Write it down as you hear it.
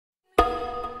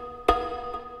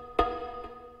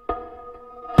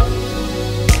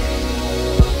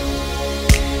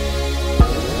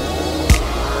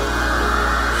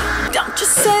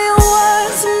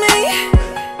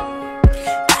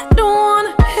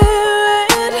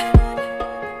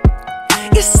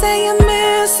you say you're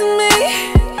missing me?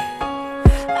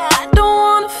 I don't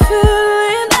wanna feel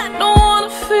it, I don't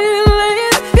wanna feel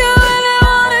it. If you really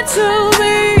want it to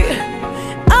be,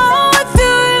 oh, if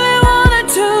you really want it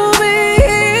to be,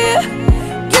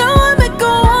 you would make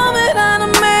a woman out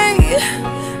of me.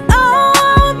 Oh,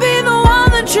 I would be the one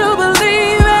that you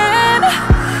believe in.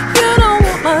 You don't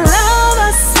want my love,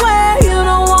 I swear you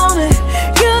don't want it.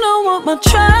 You don't want my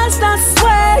trust, I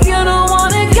swear you don't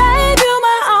want it. Gave you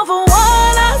my all for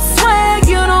one, I swear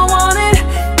you don't want it.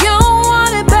 You don't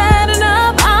want it bad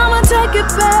enough, I'ma take it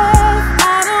back.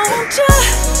 I don't want your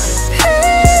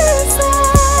pieces.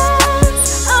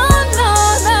 Oh no,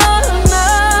 no, no.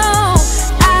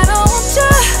 I don't want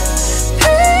your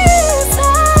pieces.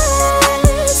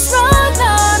 Oh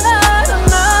no, no,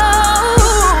 no.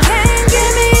 Can't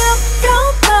give me up your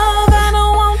love, I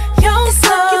don't want your love. It's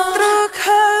like you threw a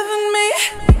curve at me.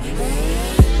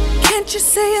 Can't you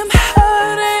see I'm hurt?